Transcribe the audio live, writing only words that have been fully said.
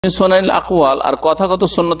সুনানিল আকওয়াল আর কথাগত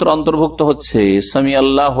সুন্নতের অন্তর্ভুক্ত হচ্ছে সামি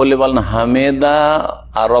আল্লাহ হলে বলেন হামেদা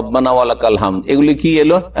আর রব্বানা ওয়ালাকাল হামদ। এগুলি কি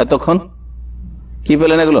এলো এতক্ষণ? কি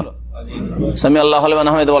পেলেন এগুলো? সামি আল্লাহ হলে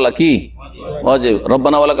বলেন হামেদা বলা কি ওয়াজিব,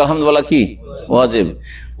 রব্বানা ওয়ালাকাল হামদ বলা কি ওয়াজিব।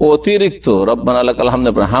 অতিরিক্ত রব্বানা ওয়ালাকাল হামদ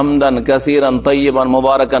হামদান কাসীরান তাইয়িবান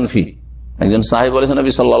মুবারাকান ফি, একজন সাহাবী বলেছেন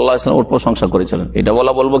নবী সাল্লাল্লাহু আলাইহি ওয়াসাল্লাম ওর প্রশংসা করেছিলেন, এটা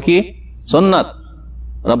বলবো কি সুন্নাত।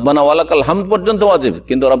 রব্বানা ওয়ালাকাল হামদ পর্যন্ত ওয়াজিব,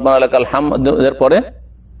 কিন্তু রব্বানা ওয়ালাকাল হামদ এর পরে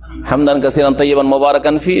হামদান কাসীরান তাইয়িবান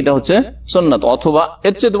মুবারাকান ফি এটা হচ্ছে সুন্নাত। অথবা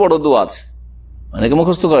এর চেয়ে বড় দোয়া আছে, অনেকে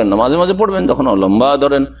মুখস্থ করেন না, মাঝে মাঝে পড়বেন। যখন লম্বা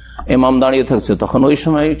ধরেন ইমাম দাঁড়িয়ে থাকছে তখন ওই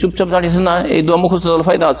সময় চুপচাপ দাঁড়িয়েছে না, এই দোয়া মুখস্থ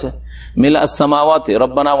ফায়দা আছে। মিল আস-সামাওয়াতি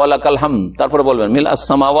রব্বানা ওয়ালাকাল হামদ, তারপরে বলবেন মিল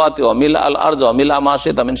আস-সামাওয়াতি ওয়া মিল আল আরদ ওয়া মিল মা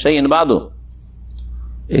শি'তা মিন শাইইন বাদু।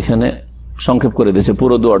 এখানে সংক্ষেপ করে দিয়েছে,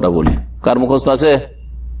 পুরো দোয়াটা বলি। কার মুখস্থ আছে?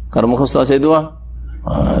 কার মুখস্থ আছে এই দোয়া?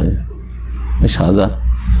 শাহজা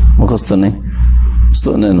মুখস্থ নেই।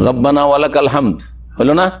 রব্বানা ওয়ালাকাল হামদ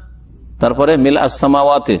হলো না, তারপরে মিল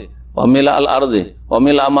আস-সামাওয়াতি ওয়া মিল আল আরদি ওয়া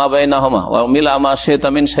মিল মা বাইনাহুমা ওয়া মিল মা শি'তা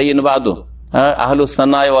মিন শাইইন বাদু আহলুস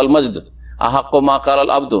সানাই ওয়াল মজদ আহাক্কু মা ক্বালা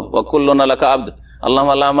আল আবদু ওয়া কুল্লুনা লাকা আবদ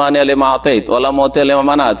আল্লাহুম্মা লা মানি'a লিমা আতাইত ওয়া লা মু'তি'a লিমা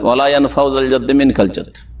মানা'ত ওয়া লা ইয়ানফা'ু যাল জাদ্দি মিনকাল জাদ।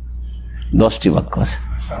 10টি বাক্য আছে।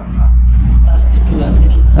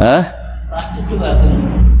 হ্যাঁ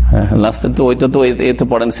লাস্টে তো ওইটা তো এতে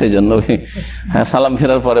পড়েন সেই জন্য, হ্যাঁ সালাম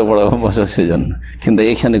ফেরার পরে পড়ে বসে সেই জন্য, কিন্তু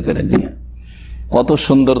এইখানে করে জি কত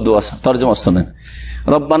সুন্দর দোয়া। তরজমা শোনেন,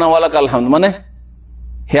 রব্বানা ওয়ালাকাল হামদ মানে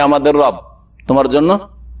হে আমাদের রব, তোমার জন্য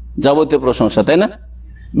যাবতীয় প্রশংসা, তাই না?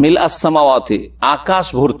 মিল আস-সামাওয়াতি আকাশ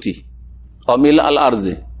ভর্তি, অমিল আল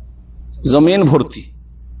আরজি জমিন ভর্তি,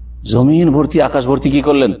 জমিন ভর্তি আকাশ ভর্তি কি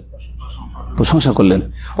করলেন? প্রশংসা করলেন।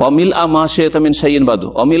 অমিল মা শি'তা মিন শাইইন বাদু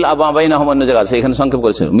অমিল মা বাইনাহুমা অন্য জায়গা আছে, এখানে সংক্ষেপ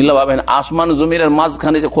করেছেন মিল মা বাইনা, আসমান জমিনের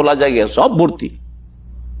মাঝখানে যে খোলা জায়গা সব ভর্তি,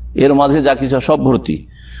 এর মাঝে যা কিছু সব ভর্তি।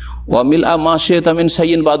 অমিল মা শি'তা মিন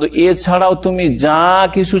শাইইন বাদু, এছাড়াও তুমি যা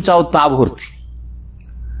কিছু চাও তা ভর্তি,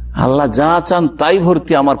 আল্লাহ যা চান তাই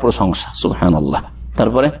ভর্তি আমার প্রশংসা, সুবহানাল্লাহ।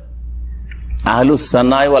 তারপরে আহলুস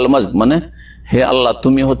সানাই ওয়াল মজদ মানে হে আল্লাহ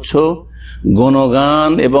তুমি হচ্ছ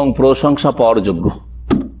গুণগান এবং প্রশংসা পাওয়ার যোগ্য,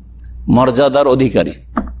 মর্যাদার অধিকারী।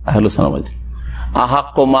 আহলুস সানাই ওয়াল মজদ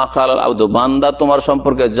আহাক্কু মা ক্বালা আল আবদু, বান্দা তোমার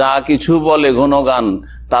সম্পর্কে যা কিছু বলে গুণগান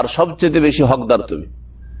তার সবচেয়ে বেশি হকদার তুমি।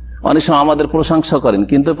 অনেক সময় আমাদের প্রশংসা করেন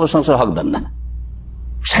কিন্তু প্রশংসার হকদার না,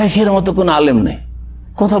 শাইখের মতো কোন আলেম নেই,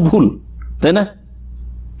 কথা ভুল, তাই না?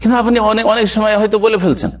 কিন্তু আপনি অনেক সময় হয়তো বলে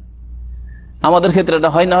ফেলছেন। আমাদের ক্ষেত্রে এটা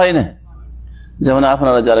হয় না, হয় না? যেমন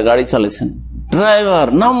আপনারা যারা গাড়ি চালাচ্ছেন, ড্রাইভার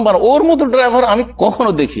নাম্বার ওর মতো ড্রাইভার আমি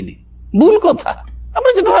কখনো দেখিনি, ভুল কথা।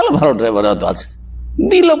 আপনার যে ভালো ভালো ড্রাইভার হয়তো আছে,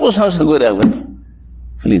 দিল প্রশংসা করে রাখবেন,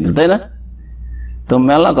 তাই না? তো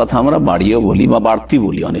মেলা কথা আমরা বাড়িও বলি বা বাড়তি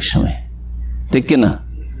বলি অনেক সময়, ঠিক কিনা?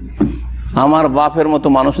 আমার বাপের মতো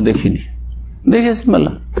মানুষ দেখিনি, দেখেছি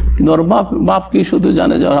মেলা, কিন্তু ওর বাপ কি শুধু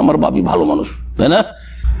জানে যে আমার বাপই ভালো মানুষ, তাই না?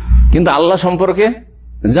 কিন্তু আল্লাহ সম্পর্কে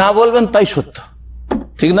যা বলবেন তাই সত্য,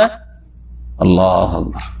 ঠিক না? আল্লাহু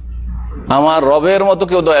আকবার। আমার রবের মতো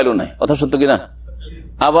কেউ দয়ালু নাই, কথা সত্য কিনা?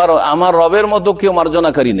 আবার আমার রবের মতো কেউ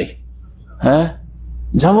মার্জনাকারী নেই। হ্যাঁ,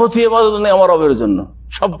 যাবতীয় ইবাদত নেই আমার রবের জন্য,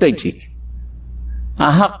 সবটাই ঠিক।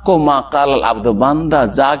 আহাক্কু মা ক্বালা আল আবদু, বান্দা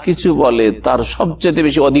যা কিছু বলে তার সবচেয়ে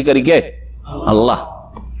বেশি অধিকারী কে? আল্লাহ।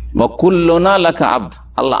 ওয়া কুল্লুনা লাকা আবদ,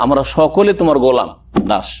 আল্লাহ আমরা সকলে তোমার গোলাম,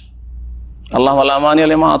 দাস। আল্লাহুম্মা লা মানি'a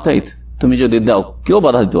লিমা আতাইত, তুমি যদি দাও কেউ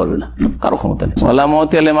বাধা দিতে পারবে না, কারো ক্ষমতা নেই। ওয়া লা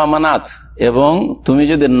মু'তি'a লিমা মানা'ত, এবং তুমি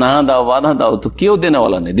যদি না দাও, বাধা দাও তো কেউ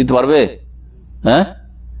দেনেওয়ালা নেই, দিতে পারবে? হ্যাঁ,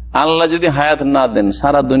 আল্লাহ যদি হায়াত না দেন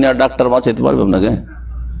সারা দুনিয়ার ডাক্তার বাঁচাইতে পারবে আপনাকে?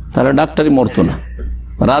 তাহলে ডাক্তারই মরতো না,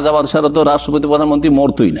 রাজা বাদশারা তো রাষ্ট্রপতি প্রধানমন্ত্রী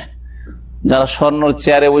মরতোই না। যারা স্বর্ণের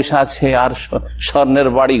চেয়ারে বসে আছে আর স্বর্ণের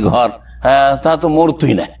বাড়ি ঘর, হ্যাঁ তা তো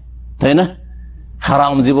মরতোই না, তাই না?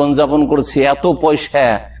 হারাম জীবন যাপন করছে, এত পয়সা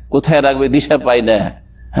কোথায় রাখবে দিশা পাই না।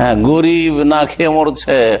 হ্যাঁ, গরিব না খেয়ে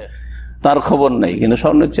মরছে, তার খবর নেই, কিন্তু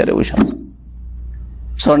স্বর্ণের চেয়ারে বসে আছে,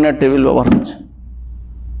 স্বর্ণের টেবিল ব্যবহার করছে,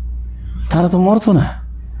 তারা তো মরতো না,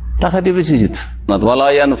 টাকা দিয়ে বেঁচে যেত।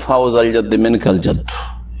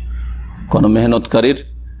 কোন মেহনতকারীর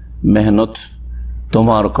মেহনত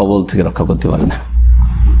তোমার কবল থেকে রক্ষা করতে পারে না।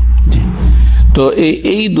 তো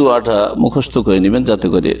এই দোয়াটা মুখস্থ করে নেবেন যাতে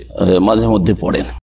করে মাঝে মধ্যে পড়েন।